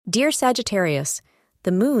Dear Sagittarius,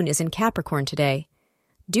 the moon is in Capricorn today.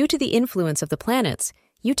 Due to the influence of the planets,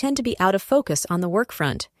 you tend to be out of focus on the work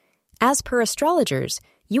front. As per astrologers,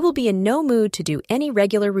 you will be in no mood to do any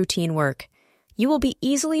regular routine work. You will be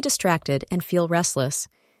easily distracted and feel restless.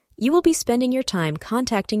 You will be spending your time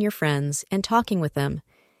contacting your friends and talking with them.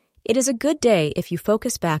 It is a good day if you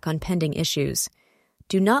focus back on pending issues.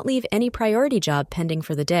 Do not leave any priority job pending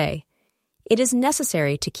for the day. It is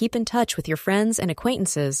necessary to keep in touch with your friends and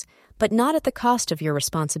acquaintances, but not at the cost of your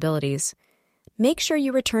responsibilities. Make sure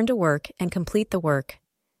you return to work and complete the work.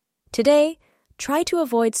 Today, try to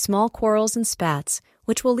avoid small quarrels and spats,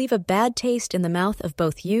 which will leave a bad taste in the mouth of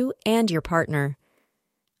both you and your partner.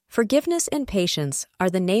 Forgiveness and patience are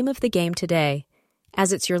the name of the game today,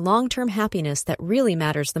 as it's your long-term happiness that really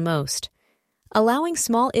matters the most. Allowing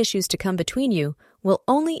small issues to come between you will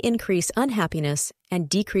only increase unhappiness and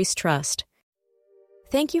decrease trust.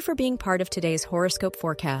 Thank you for being part of today's horoscope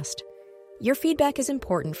forecast. Your feedback is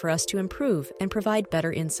important for us to improve and provide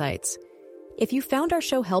better insights. If you found our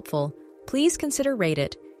show helpful, please consider rate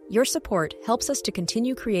it. Your support helps us to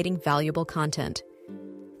continue creating valuable content.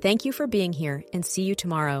 Thank you for being here and see you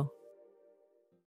tomorrow.